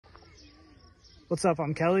What's up?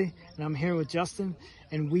 I'm Kelly, and I'm here with Justin,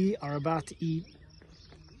 and we are about to eat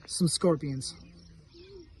some scorpions.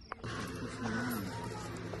 All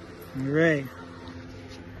right.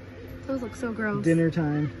 Those look so gross. Dinner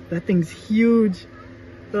time. That thing's huge. Is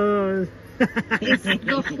the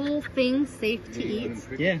whole thing safe to eat?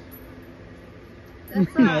 Yeah.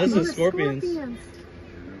 No, this is scorpions.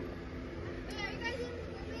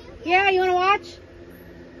 Yeah, you want to watch?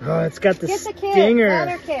 Oh, it's got the Get the kids. stinger. The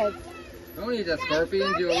other kids. Don't eat that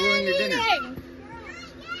scorpions, you'll ruin your dinner.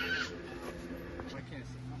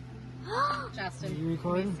 Justin. Are you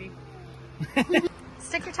recording?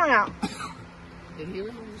 Stick your tongue out. Did he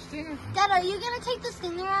remove the stinger? Dad, are you gonna take the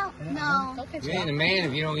stinger out? No. You ain't a man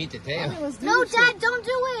if you don't eat the tail. No, Dad, don't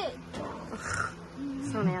do it.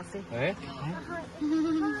 So nasty. Eh?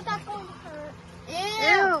 That's going to hurt.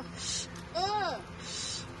 Ew. Ew.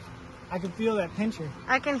 I can feel that pincher.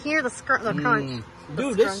 I can hear the crunch.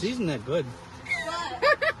 Dude, this seasoned that good.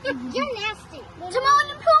 You're nasty. Timon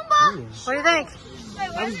and Pumbaa. What do you think?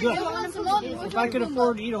 That was good. If I could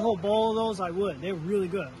afford to eat a whole bowl of those, I would. They were really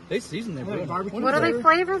good. They seasoned that Like good. barbecue. What are they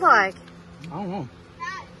flavored like? I don't know.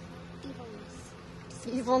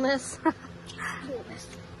 Evilness.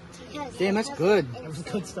 Damn, that's good. That was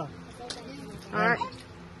good stuff. All right.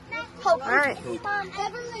 All right. Come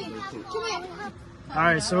here. All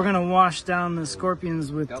right, so we're gonna wash down the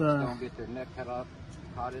scorpions with Don't get their neck cut off,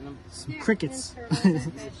 caught in them. some crickets. Throw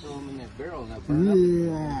them in that barrel and they'll burn up.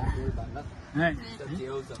 Yeah. Don't worry about nothing. All right. Except the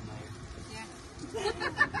ozone layer.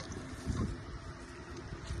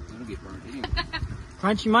 It'll get burned anyway.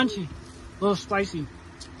 Crunchy munchy. A little spicy.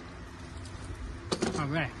 All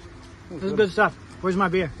right. This is good stuff. Where's my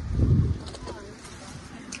beer?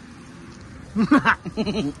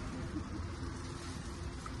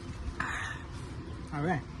 All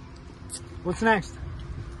right. What's next?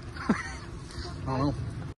 I don't know.